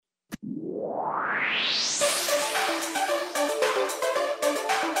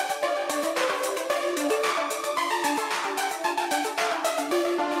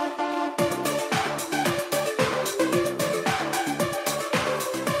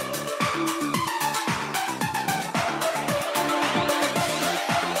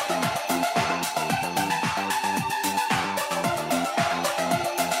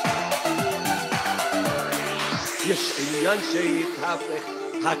יש עניין שיתהפך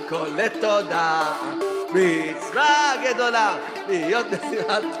הכל לתודה, מצווה גדולה להיות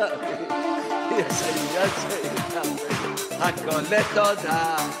נשיאת תמיד. יש עניין שיתהפך הכל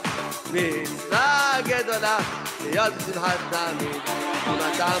לתודה, מצווה גדולה להיות בשמחת תמיד. אם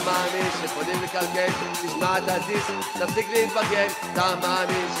אתה מאמין שיכולים לקלקל, תשמע את הדיס, תפסיק להתבגן. אתה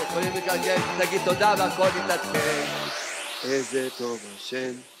מאמין שיכולים לקלקל, תגיד תודה והכל יתעדכן. איזה טוב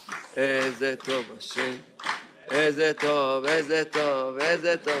השם, איזה טוב השם, איזה טוב, איזה טוב,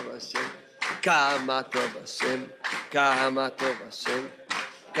 איזה טוב השם. כמה טוב השם, כמה טוב השם,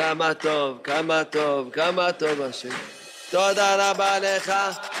 כמה טוב, כמה טוב, כמה טוב השם. תודה רבה לך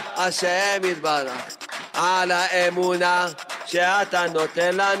השם יתברך על האמונה שאתה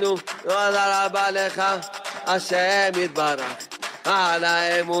נותן לנו. תודה רבה לך השם יתברך על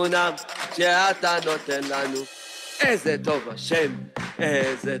האמונה שאתה נותן לנו. איזה טוב השם,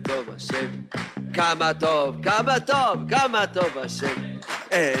 איזה טוב השם, כמה טוב, כמה טוב, כמה טוב השם.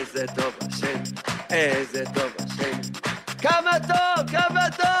 איזה טוב השם, איזה טוב השם, כמה טוב,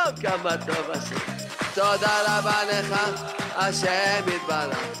 כמה טוב, כמה טוב השם. תודה רבה לך השם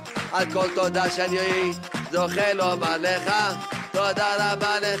יתברך על כל תודה שאני זוכה לומר לך. תודה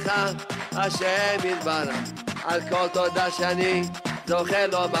רבה לך השם יתברך על כל תודה שאני זוכה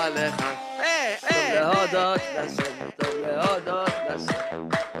לומר לך. טוב להודות לשם, טוב להודות לשם,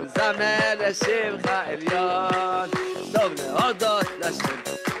 זמר לשמך עליון. טוב להודות לשם,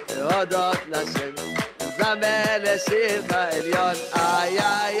 להודות לשם, זמר לשמך עליון. איי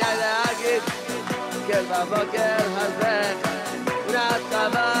איי איי להגיד כן בבוקר הזה נתך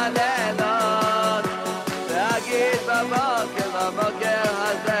בלילות, להגיד בבוקר, בבוקר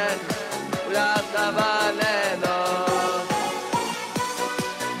הזה נתך בלילות.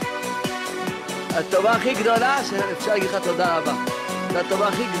 הטובה הכי גדולה שאפשר להגיד לך תודה רבה, זו הטובה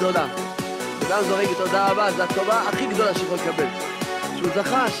הכי גדולה. אדם זורק תודה רבה, זו הטובה הכי גדולה שיכול לקבל, שהוא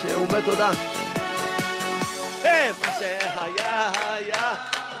זכה, שהוא אומר תודה. מה שהיה היה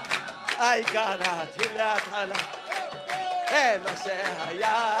העיקר להתחיל להתחלה. מה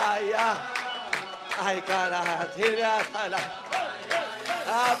שהיה היה העיקר להתחיל להתחלה.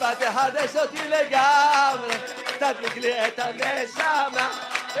 אבא תחדש אותי לגמרי, תדליק לי את הנשמה.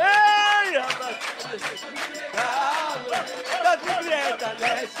 אבא תחדש אותי לגמרי, תדליק לי את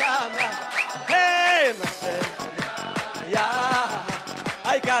הנשמה. מה שהיה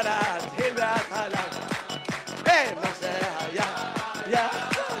העיקר להתחיל להתחלה. מה שהיה היה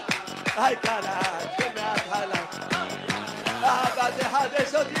העיקר להתחיל להתחלה. אבא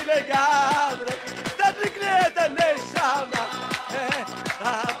תחדש אותי לגמרי, תדליק לי את הנשמה.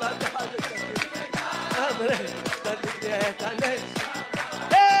 אבא תחדש אותי לגמרי, תדליק לי את הנשמה.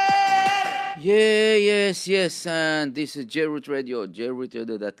 Yeah, yes, and this is JRoot Radio,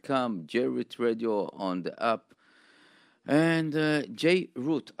 jrootradio.com, JRoot Radio on the app, and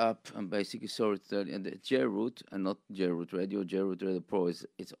JRoot app. I'm basically sorry to tell you, the JRoot and not JRoot Radio. JRoot Radio Pro is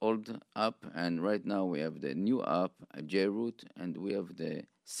its old app, and right now we have the new app, JRoot, and we have the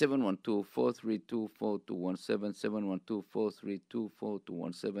 712-432-4217,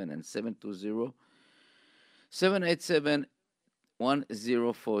 712-432-4217, and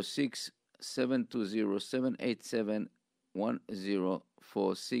 720-787-1046.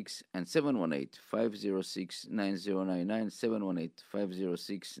 720-787-1046 and 718-506-9099,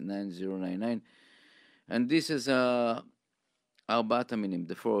 718-506-9099. And this is our Bataminim,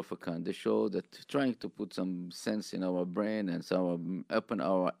 the Four of a Kind, the show that trying to put some sense in our brain and so open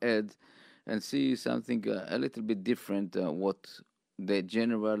our head and see something a little bit different, what the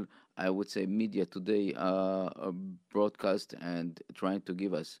general, I would say, media today broadcast and trying to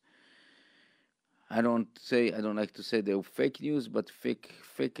give us. I don't like to say they're fake news, but fake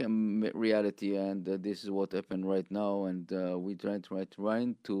reality, and this is what happened right now. And we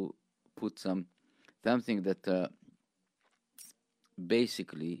trying to put something that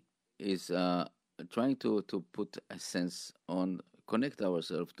basically is trying to put a sense on connect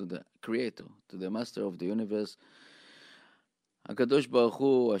ourselves to the Creator, to the Master of the Universe, HaKadosh Baruch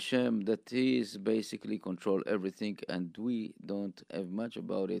Hu, Hashem, that He is basically control everything, and we don't have much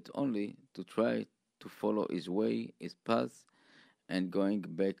about it. Only to try to follow His way, His path, and going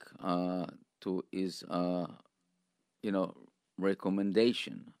back to His,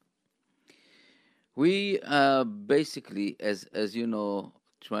 recommendation. We basically, as you know,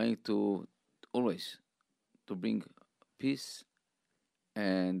 trying to always to bring peace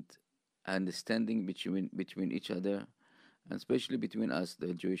and understanding between each other, and especially between us,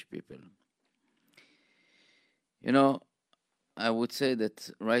 the Jewish people. I would say that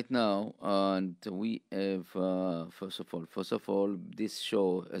right now, and we have, first of all, this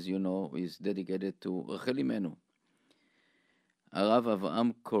show, as you know, is dedicated to Rachel Imenu. הרב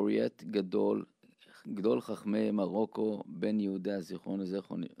אברהם קורייט גדול חכמי מרוקו, בן יהודה,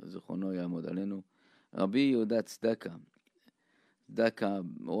 זיכרונו יעמוד עלינו, רבי יהודה צדקה,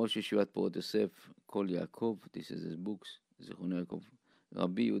 ראש ישיבת פורת יוסף, כל יעקב, this is his books, זיכרונו יעקב,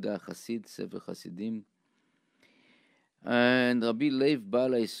 רבי יהודה החסיד, ספר חסידים, and רבי לייב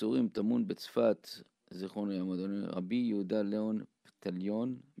בעל האיסורים, טמון בצפת, זיכרונו יעמוד עלינו, רבי יהודה ליאון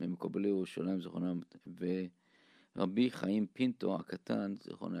פטליון, ממקובלי ירושלים, זיכרונם, ורבי חיים פינטו הקטן,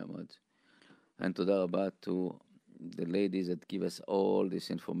 זיכרונו יעמוד. And תודה רבה to the ladies that give us all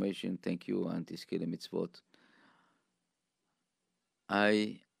this information. Thank you, Auntie Skila Mitzvot.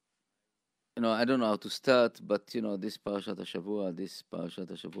 I don't know how to start, but this Parashat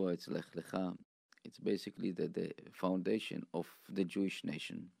HaShavua, it's Lech Lecha. It's basically the foundation of the Jewish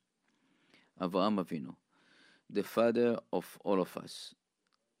nation. Avraham Avinu, the father of all of us,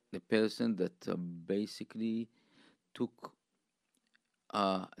 the person that basically took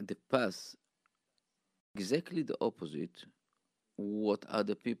the path exactly the opposite what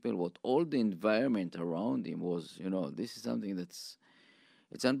other people, what all the environment around him was. This is something it's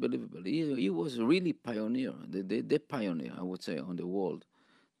unbelievable. He was really pioneer, the pioneer, I would say, on the world,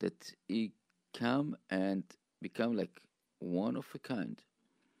 that he come and become like one of a kind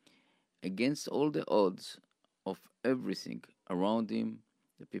against all the odds of everything around him.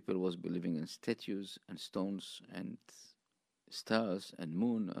 The people was believing in statues and stones and stars and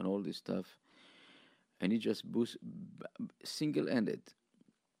moon and all this stuff. And he just single-handed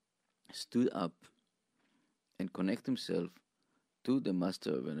stood up and connect himself to the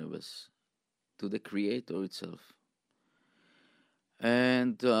Master of the Universe, to the Creator itself.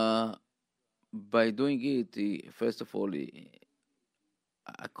 And by doing it, he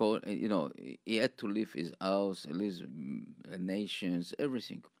had to leave his house, his nations,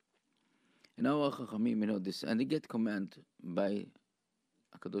 everything. And our Chachamim, this, and he get command by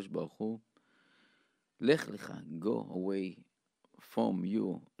HaKadosh Baruch Hu, Lech Lecha, go away from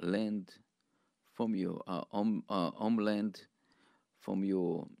your land, from your homeland, from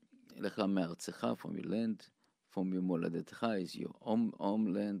your Lecha me'artzecha, from your land, from your Moladetcha is your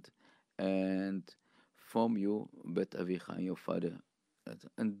homeland, and from your Bet Avicha, your father.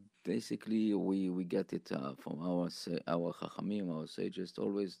 And basically, we get it from our Chachamim, our sages,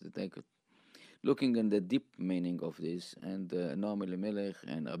 always take it. Looking in the deep meaning of this, and Noam Elimelech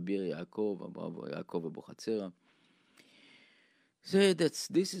and Abir Yaakov, Yaakov Abuchatzera, say that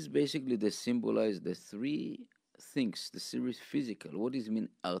this is basically the symbolize the three things, the series physical. What does it mean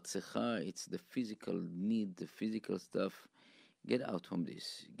Artzecha? It's the physical need, the physical stuff. Get out from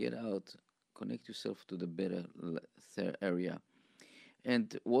this. Get out. Connect yourself to the better area.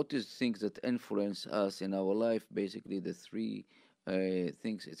 And what is things that influence us in our life? Basically, the three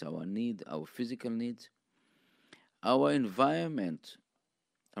things. It's our need, our physical needs, our environment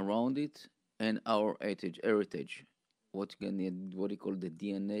around it, and our heritage. What you call the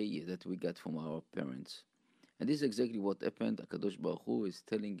DNA that we got from our parents. And this is exactly what happened. HaKadosh Baruch Hu is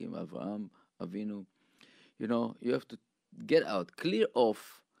telling him, Avraham Avinu, you have to get out, clean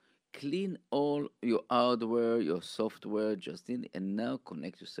all your hardware, your software, and now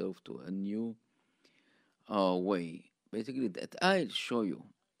connect yourself to a new way. Basically, that I'll show you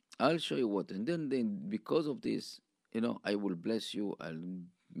what, and then because of this, I will bless you. I'll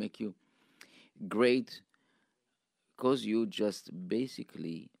make you great, because you just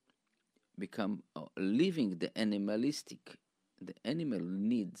basically become living the animal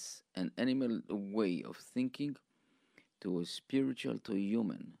needs, an animal way of thinking, to a spiritual, to a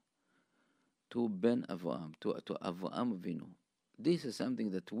human, to Ben Avraham, to Avraham Avinu. This is something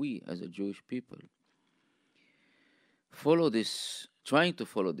that we, as a Jewish people, trying to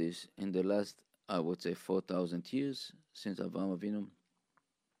follow this in the last, I would say, 4,000 years since Avraham Avinu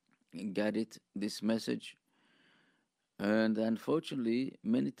got this message. And unfortunately,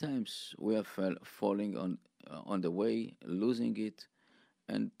 many times we are falling on the way, losing it,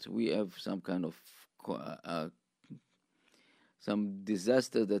 and we have some kind of some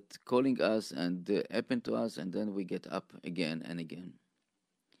disaster that calling us and happen to us, and then we get up again and again.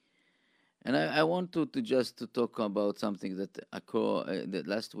 And I want to talk about something that occurred that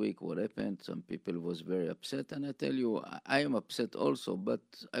last week. What happened? Some people was very upset, and I tell you, I am upset also. But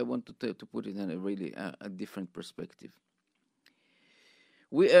I want to put it in a really a different perspective.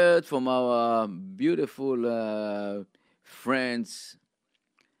 We heard from our beautiful friends,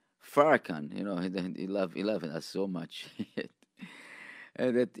 Farrakhan. He loved us so much,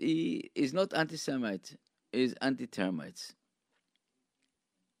 that he is not anti-Semite, he is anti-termites.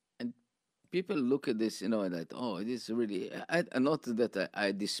 people look at this, that, oh, it is really. Not that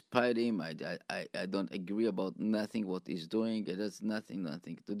I despise him. I don't agree about nothing what he's doing. It has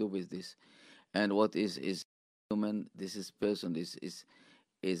nothing to do with this. And what is human? This is person. Is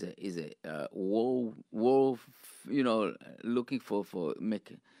a war. Looking for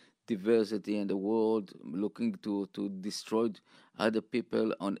make diversity in the world, looking to destroy other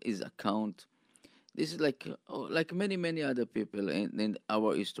people on his account. This is like many other people in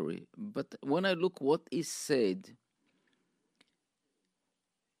our history. But when I look what is said,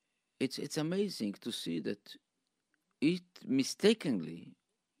 it's amazing to see that it mistakenly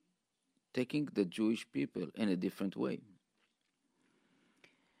taking the Jewish people in a different way.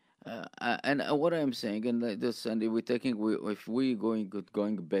 And what I'm saying, and like this, and if we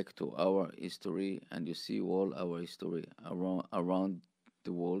going back to our history, and you see all our history around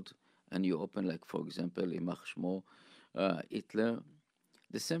the world, and you open, like, for example, Imach Shmo, Hitler,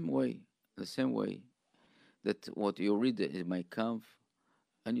 the same way that what you read in my Kampf,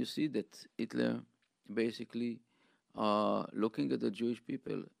 and you see that Hitler basically looking at the Jewish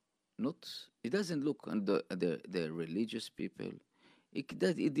people, not, he doesn't look on the religious people. He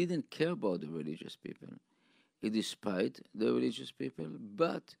didn't care about the religious people. He despised the religious people,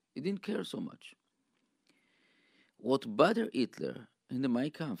 but he didn't care so much. What bothered Hitler in the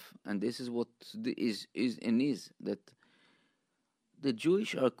Mein Kampf, and this is what is that the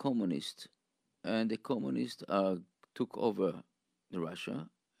Jewish are communist, and the communists took over Russia,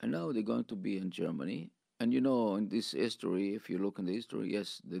 and now they're going to be in Germany. And in this history, if you look in the history,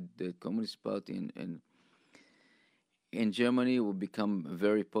 yes, the Communist Party in Germany will become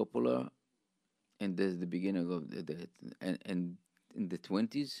very popular in the beginning of and in the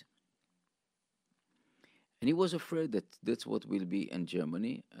 20s. And he was afraid that that's what will be in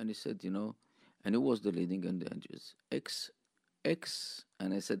Germany. And he said, and who was the leading endangers?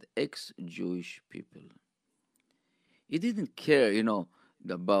 And I said, ex-Jewish people. He didn't care,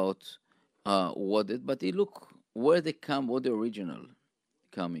 about but he look where they come, what the original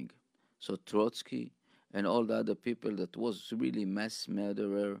coming. So Trotsky and all the other people that was really mass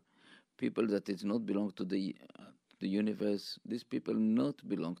murderer, people that did not belong to the universe. These people not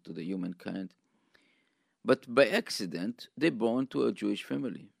belong to the humankind. But by accident, they born to a Jewish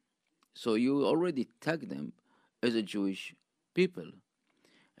family. So you already tag them as a Jewish people.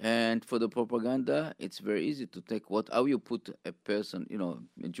 And for the propaganda, it's very easy to take how you put a person,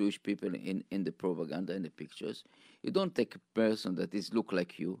 Jewish people in the propaganda, in the pictures. You don't take a person that is look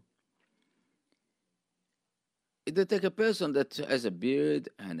like you. You take a person that has a beard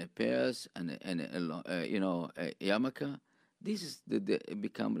and a pants and a yarmulke. This is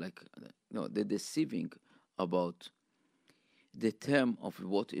become like the deceiving about the term of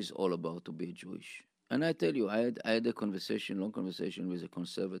what is all about to be Jewish. And I tell you, I had a long conversation with a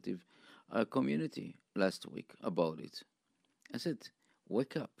conservative community last week about it. I said,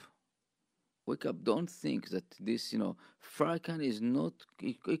 wake up. Don't think that this, Farrakhan is not,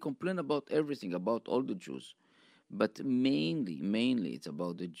 he complain about everything, about all the Jews. But mainly it's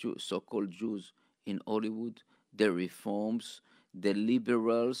about the so-called Jews in Hollywood, the reforms, the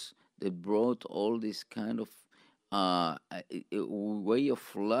liberals that brought all this kind of way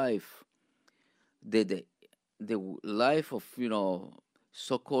of life, the life of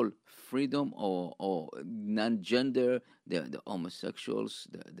so-called freedom or non-gender, the homosexuals,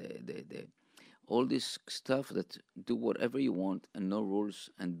 the all this stuff that do whatever you want and no rules,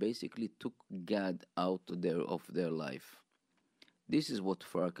 and basically took God out of their life. This is what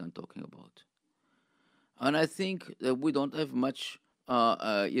Farrakhan talking about, and I think that we don't have much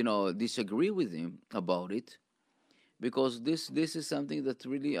disagree with him about it, because this is something that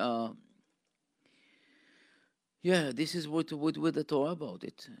really this is what the Torah about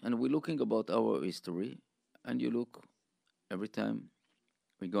it. And we're looking about our history, and you look every time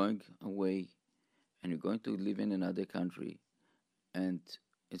we're going away and you're going to live in another country, and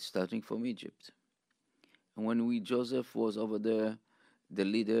it's starting from Egypt. And when Joseph was over there, the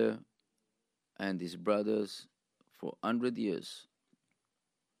leader and his brothers, for 100 years,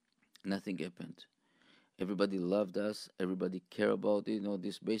 nothing happened. Everybody loved us. Everybody cared about it.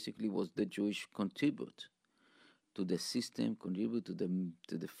 This basically was the Jewish contribute to the system, contribute to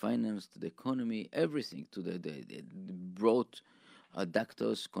the finance, to the economy, everything, to the brought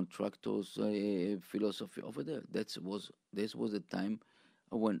doctors, contractors, philosophy over there. This was the time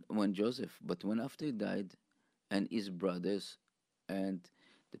when Joseph, but when after he died, and his brothers and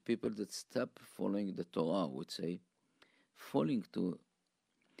the people that stopped following the Torah, would say, falling to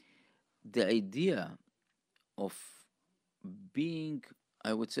the idea of being,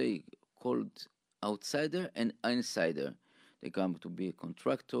 I would say, called outsider and insider. They come to be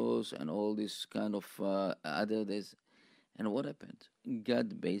contractors and all this kind of other days. And what happened?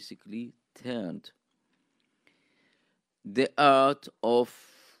 God basically turned the art of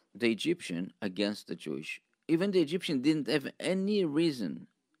the Egyptian against the Jewish. Even the Egyptian didn't have any reason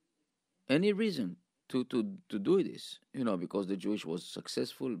to do this, because the Jewish was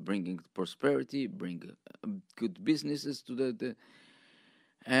successful, bringing prosperity, bring good businesses to the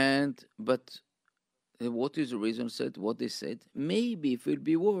and but what is the reason said? What they said? Maybe if it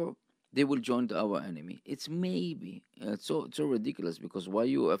be war, they will join our enemy. It's maybe. It's so ridiculous, because why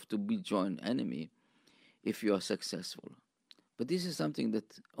you have to be join enemy if you are successful? But this is something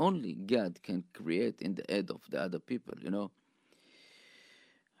that only God can create in the head of the other people.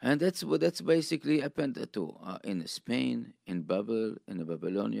 And that's basically happened to in Spain, in Babel, in the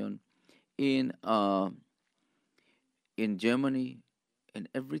Babylonian, in in Germany, and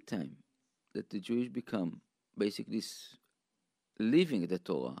every time that the Jewish become basically living the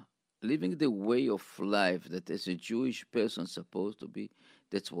Torah, living the way of life that as a Jewish person supposed to be,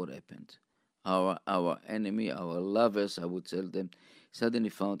 that's what happened. Our enemy, our lovers, I would tell them, suddenly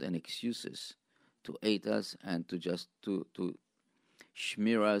found an excuses to hate us and to just to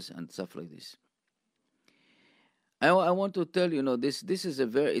smear us and stuff like this. I want to tell this is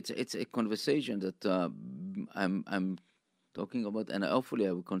it's a conversation that I'm talking about, and hopefully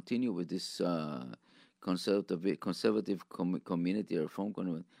I will continue with this conservative community, reform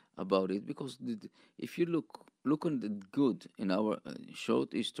community, about it, because if you look on the good in our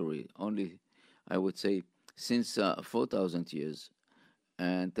short history, only I would say since 4,000 years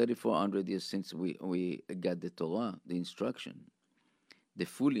and 3,400 years since we got the Torah, the instruction, the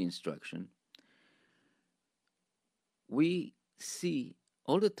full instruction, we see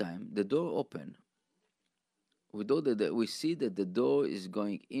all the time the door open. We see that the door is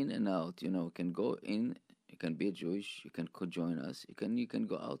going in and out. You can go in, you can be a Jewish, you can join us, you can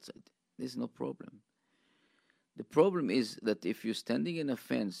go outside. There's no problem. The problem is that if you're standing in a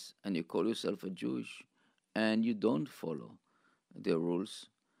fence and you call yourself a Jewish and you don't follow the rules,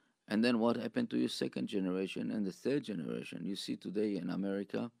 and then what happened to your second generation and the third generation? You see today in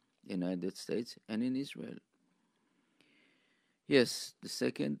America, United States, and in Israel. Yes, the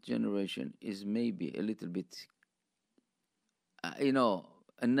second generation is maybe a little bit,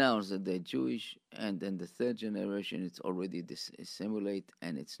 announced that they're Jewish, and then the third generation, it's already dissimulate,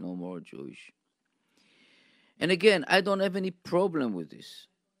 and it's no more Jewish. And again, I don't have any problem with this.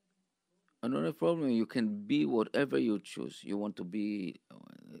 I don't have a problem. You can be whatever you choose. You want to be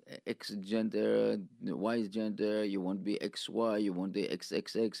X gender, Y gender, you want to be XY, you want the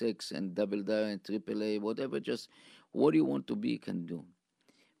XXXX and double and triple A, whatever, just what you want to be, you can do.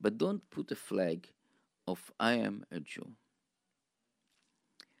 But don't put a flag of I am a Jew.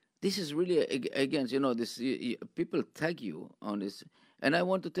 This is really against, this. People tag you on this, and I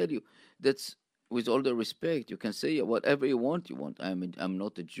want to tell you that's with all the respect. You can say whatever you want. I'm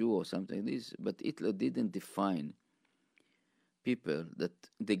not a Jew or something like this, but Hitler didn't define people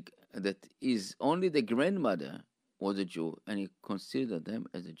that is only the grandmother was a Jew, and he considered them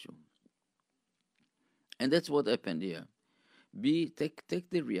as a Jew. And that's what happened here. Take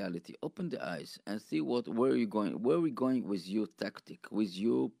the reality, open the eyes, and see where are we going with your tactic, with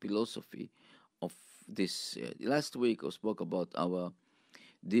your philosophy of this. Last week I spoke about our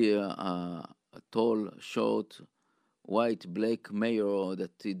dear tall, short, white, black mayor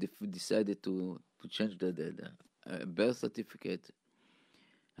that decided to change the birth certificate.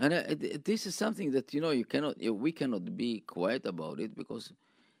 And this is something that we cannot be quiet about it, because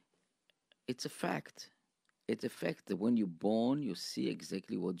it's a fact. It's a fact that when you're born, you see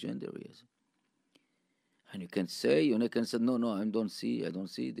exactly what gender is. And you can say, no, I don't see.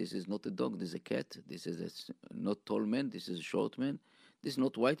 This is not a dog, this is a cat. This is not tall man, this is a short man. This is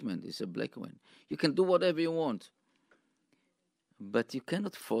not white man, this is a black man. You can do whatever you want. But you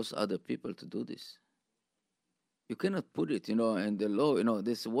cannot force other people to do this. You cannot put it, in the law,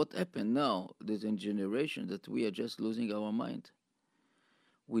 this is what happened now. There's a generation that we are just losing our mind.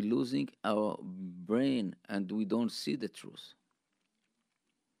 We're losing our brain, and we don't see the truth.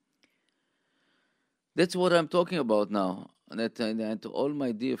 That's what I'm talking about now. And to all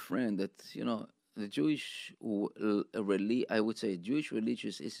my dear friend, that the Jewish I would say Jewish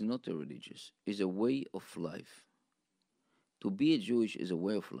religious is not a religious, it's a way of life. To be a Jewish is a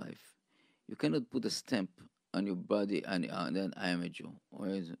way of life. You cannot put a stamp on your body and then I am a Jew.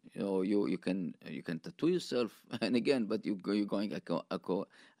 Or you can tattoo yourself, and again, but you're going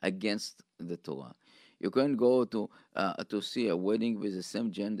against the Torah. You can go to see a wedding with the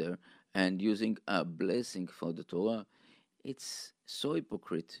same gender and using a blessing for the Torah. It's so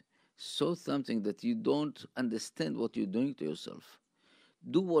hypocrite, saw something that you don't understand what you're doing to yourself.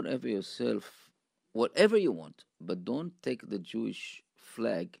 Do whatever you want, but don't take the Jewish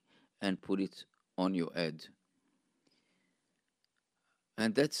flag and put it on your head.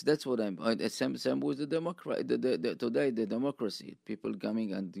 And that's what I'm. Same with the democrat. Today the democracy, people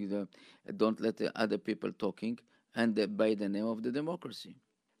coming and don't let the other people talking, and by the name of the democracy.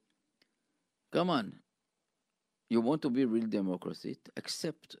 Come on, you want to be real democracy?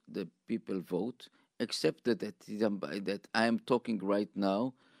 Accept the people vote. Accept that I am talking right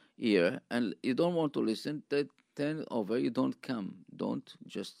now here, and you don't want to listen. Then over, you don't come. Don't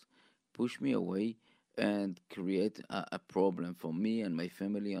just push me away and create a problem for me and my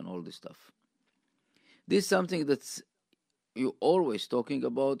family and all this stuff. This is something that's you always talking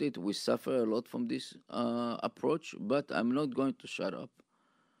about it. We suffer a lot from this approach, but I'm not going to shut up.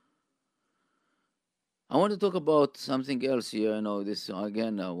 I want to talk about something else here. This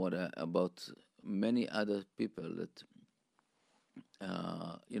again. About many other people that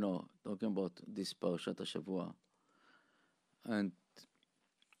talking about this parashat Shavua, and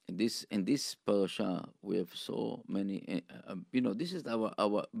in this parasha we have so many. This is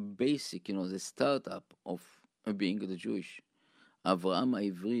our basic. The startup of being the Jewish. Avraham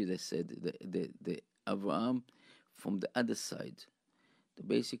Ivri, they said, the Avraham from the other side.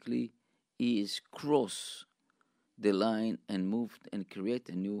 Basically, he is cross the line and moved and create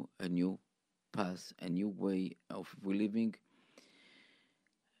a new path, a new way of living.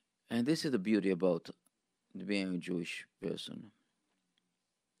 And this is the beauty about being a Jewish person,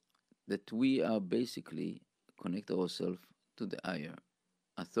 that we are basically connect ourselves to the higher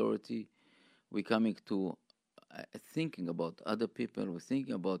authority. We're coming to thinking about other people. We're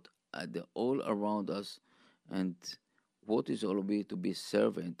thinking about the all around us, and what is all be to be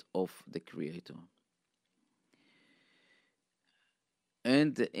servant of the Creator.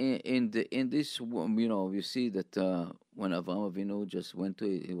 And in this, you see that when Avraham Avinu just went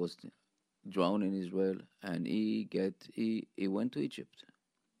he was drowned in Israel, and he went to Egypt.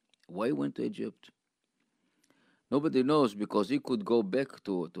 Why he went to Egypt? Nobody knows, because he could go back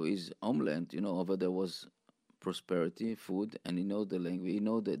to his homeland. Over there was prosperity, food, and he know the language, he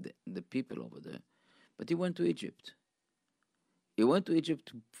know the people over there. But he went to Egypt. He went to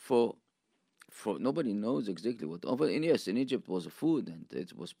Egypt for nobody knows exactly what. Yes, in Egypt was food and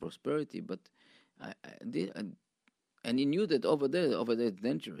it was prosperity, but and he knew that over there it's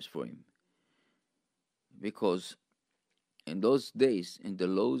dangerous for him, because in those days, in the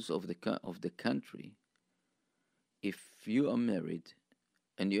laws of the country, if you are married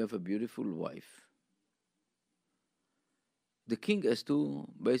and you have a beautiful wife, the king has to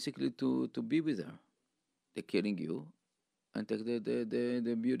basically to be with her. They're killing you and take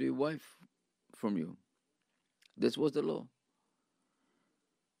the beauty wife from you. This was the law.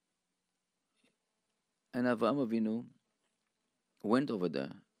 And Avraham Avinu went over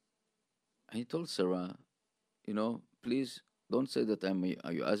there, and he told Sarah, please don't say that I'm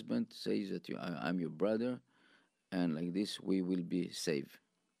your husband. Say that I'm your brother, and like this we will be saved.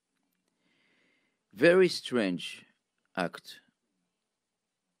 Very strange act.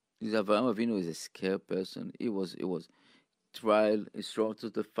 Avraham Avinu is a scared person. He was trial. He thrown to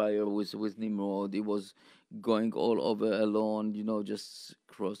the fire with Nimrod. He was going all over alone, just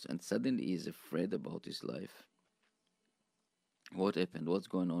cross, and suddenly he's afraid about his life. What happened? What's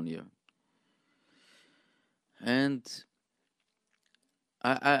going on here? And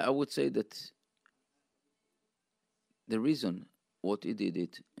I would say that the reason what he did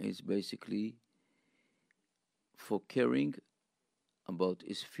it is basically for caring about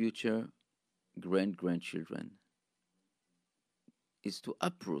his future grandchildren. Is to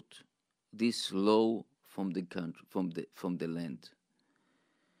uproot this law from the country, from the land,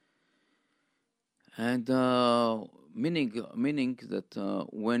 and meaning that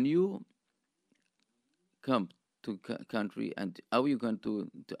when you come to country, and how are you going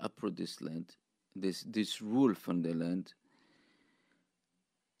to uproot this land, this rule from the land?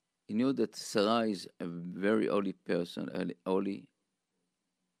 You know that Sarah is a very holy person, holy,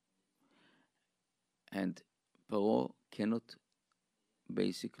 and Paro cannot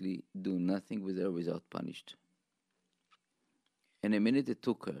basically do nothing with her without punished. And a minute it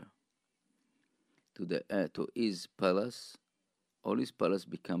took her to his palace. All his palace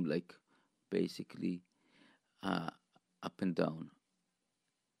become like basically up and down.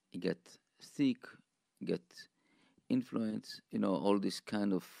 He get thick, get influence, all this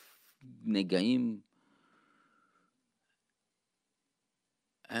kind of negaim.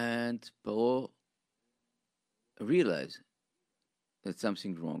 And Paro realized that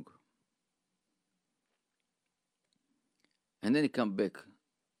something wrong. And then he come back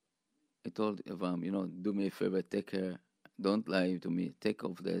He told Avraham, do me a favor, take care, don't lie to me, take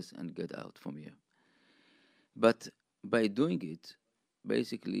off this and get out from here. But by doing it,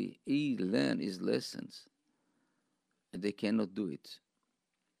 basically, he learned his lessons. And they cannot do it.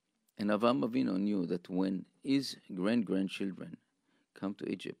 And Avraham Avinu knew that when his grandchildren come to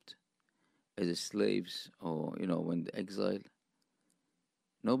Egypt as slaves or, when they exile,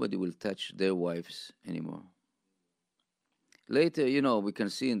 nobody will touch their wives anymore. Later, we can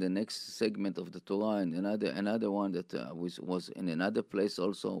see in the next segment of the Torah and another one that was in another place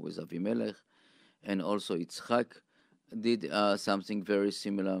also with Avimelech, and also Yitzchak did something very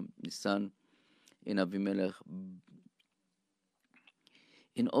similar, his son in Avimelech,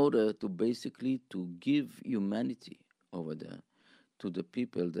 in order to basically to give humanity over there to the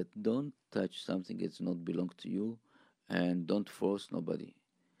people that don't touch something that does not belong to you and don't force nobody.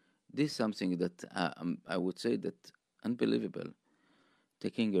 This is something that I would say that unbelievable,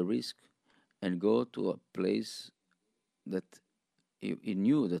 taking a risk and go to a place that he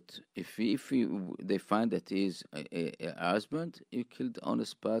knew that if they find that he is a husband, he killed on the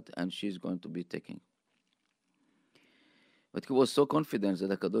spot and she's going to be taken. But he was so confident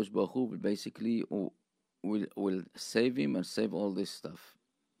that HaKadosh Baruch Hu basically will save him and save all this stuff.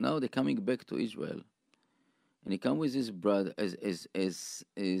 Now they're coming back to Israel, and he come with his brother,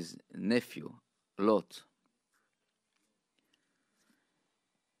 his nephew, Lot.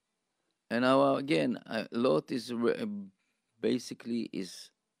 And now again, Lot is basically is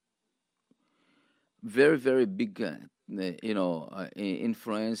very, very big,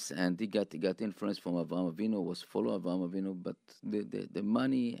 influence, and he got influence from Avraham Avinu, was follow Avraham Avinu, but the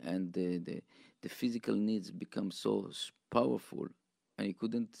money and the physical needs become so powerful, and he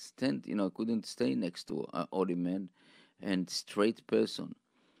couldn't stand, couldn't stay next to an old man and straight person.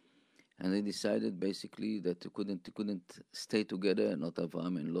 And they decided basically that they couldn't stay together, not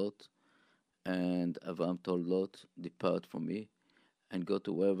Avraham and Lot. And Avraham told Lot, depart from me and go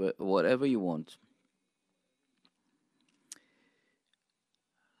to whatever you want.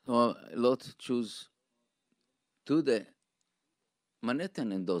 So Lot chose to the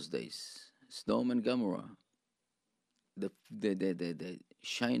Manhattan in those days, Sodom and Gomorrah, the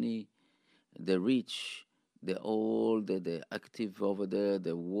shiny, the rich, the active over there,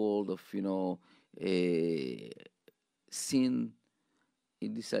 the world of sin. He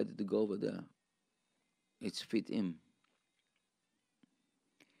decided to go over there. It's fit him.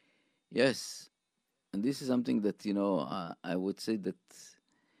 Yes, and this is something that I would say that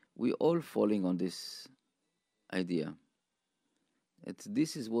we all falling on this idea.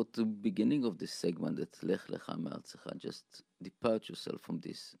 This is what the beginning of this segment, that Lech Lecha Me'artzecha, just depart yourself from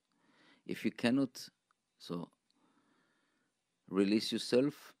this. If you cannot, so release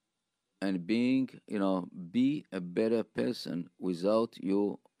yourself and be a better person without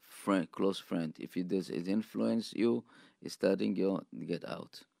your close friend. If it does influence you, it's starting you get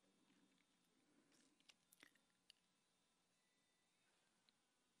out.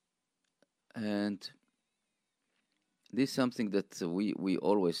 And this is something that we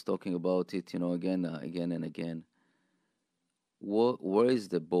always talking about it, again and again. Where is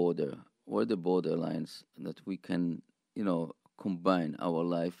the border? Where are the borderlines that we can, combine our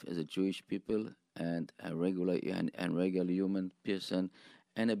life as a Jewish people and a regular human person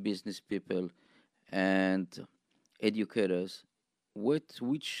and a business people and educators?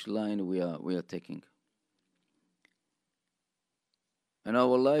 Which line we are taking? In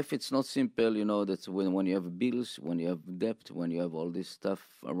our life, it's not simple, that when you have bills, when you have debt, when you have all this stuff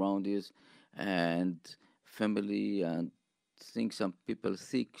around you, and family, and things, some people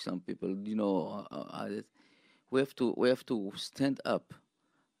sick, some people, we have to stand up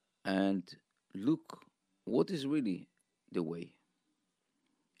and look what is really the way,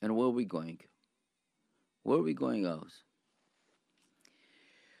 and where are we going? Where are we going out?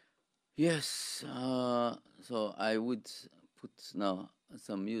 Yes, so I would put now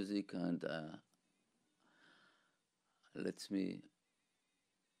some music, and let me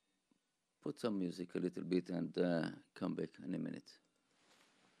put some music a little bit and come back in a minute.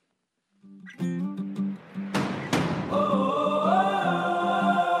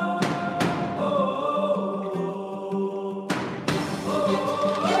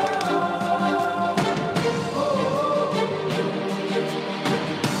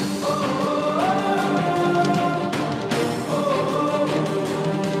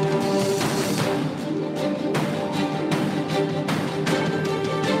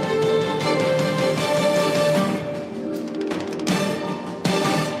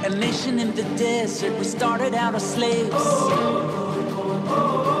 In the desert, we started out as slaves,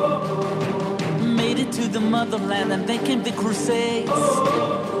 made it to the motherland, and then came the Crusades.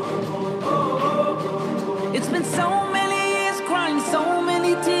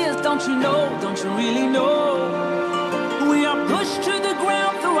 don't you know, don't you really know? We are pushed to the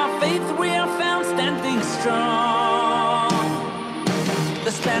ground through our faith, we are found standing strong.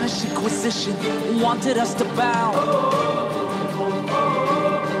 The Spanish Inquisition wanted us to bow,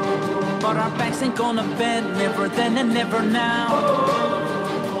 but our backs ain't gonna bend, never then and never now.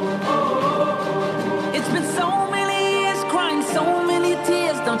 It's been so many years crying so many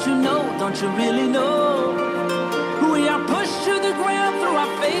tears, don't you know, don't you really know? We are pushed to the ground through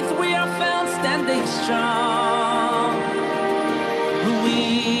our faith, we are found standing strong.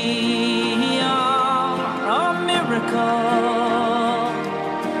 We are a miracle.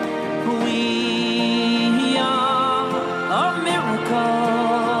 We are a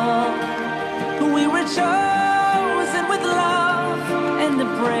miracle. We were chosen with love and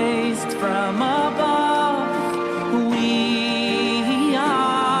embraced from above. We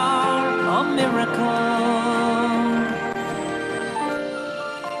are a miracle.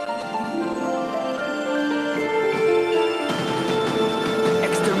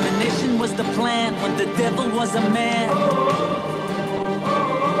 Extermination was the plan when the devil was a man.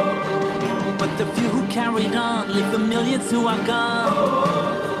 But the few who carried on leave the millions who are gone.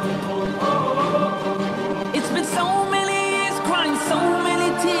 It's been so many years crying so many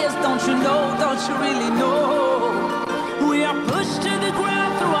tears, don't you know, don't you really know? We are pushed to the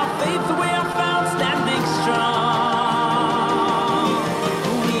ground through our faith, we are found standing strong.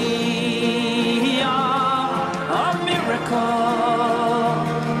 We are a miracle.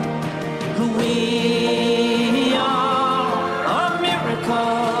 We are a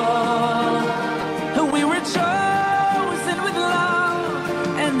miracle. We were chosen with love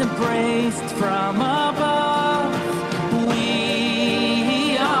and embraced from above.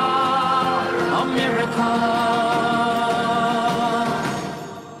 We are a miracle.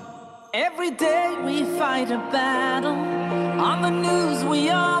 Every day we fight a battle. On the news we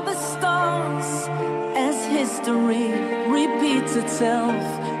are the stars. As history repeats itself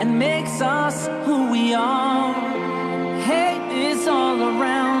and makes us who we are. Hate is all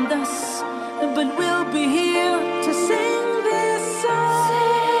around us, but we'll be here to sing this song.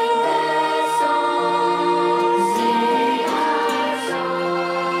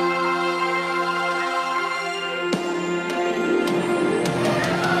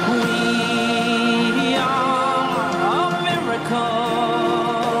 We are a miracle.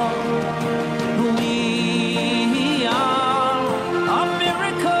 We are a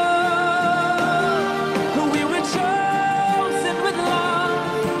miracle. We were chosen with love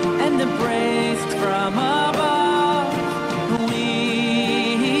and embraced from above.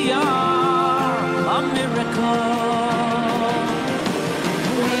 We are a miracle.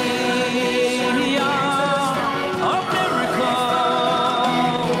 We are a miracle.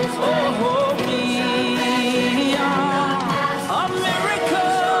 Oh, we are a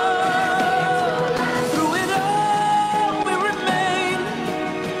miracle. Through it all we remain.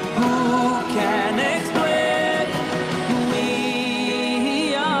 Who can explain?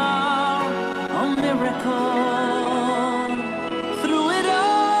 We are a miracle. Through it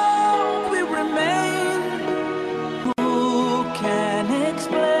all we remain. Who can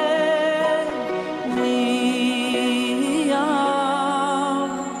explain? We are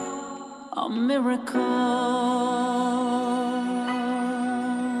a miracle.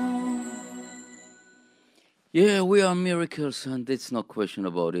 Yeah, we are miracles, and it's no question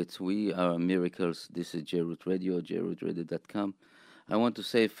about it. We are miracles. This is J-Root Radio, jrootradio.com. I want to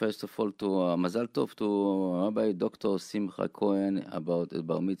say, first of all, to Mazal Tov to Rabbi Dr. Simcha Cohen about the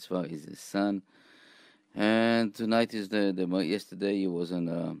Bar Mitzvah, his son. And tonight is yesterday he was in,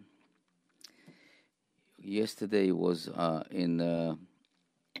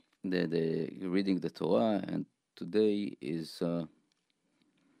 the reading the Torah, and today is,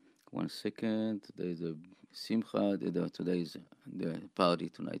 one second, today is a Simcha, today is the party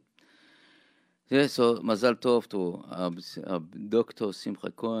tonight. Yeah, so Mazal Tov to Dr.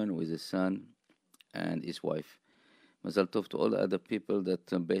 Simcha Cohen with his son and his wife. Mazal Tov to all the other people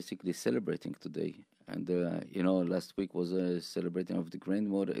that are basically celebrating today. And, last week was a celebrating of the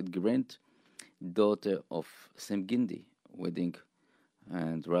granddaughter of Sam Gindi wedding,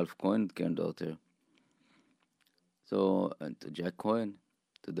 and Ralph Cohen, granddaughter. So, and to Jack Cohen,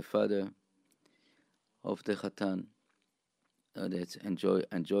 to the father of the Chatan. Let's enjoy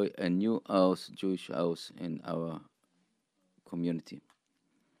a new house, Jewish house in our community.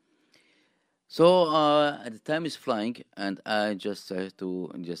 So the time is flying, and I just have to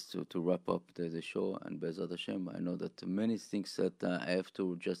wrap up the show. And Be'ezrat Hashem, I know that many things that I have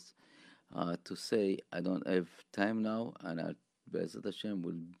to just to say. I don't have time now, and Be'ezrat Hashem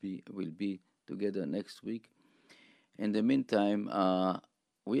will be together next week. In the meantime,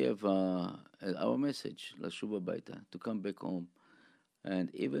 we have our message, Lashuba Baita, to come back home.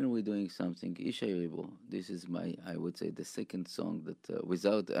 And even we're doing something, Isha Yeribo. This is my, I would say, the second song that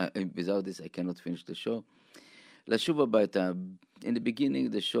without this I cannot finish the show. Lashuba Baita. In the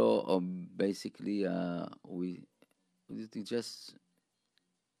beginning, the show, basically, we just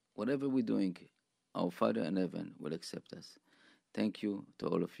whatever we're doing, our Father in heaven will accept us. Thank you to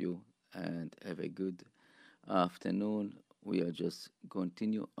all of you, and have a good afternoon. We are just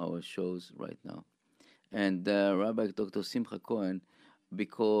continue our shows right now. And Rabbi Dr. Simcha Cohen,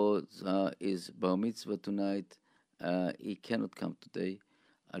 because his bar mitzvah tonight, he cannot come today.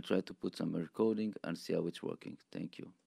 I'll try to put some recording and see how it's working. Thank you.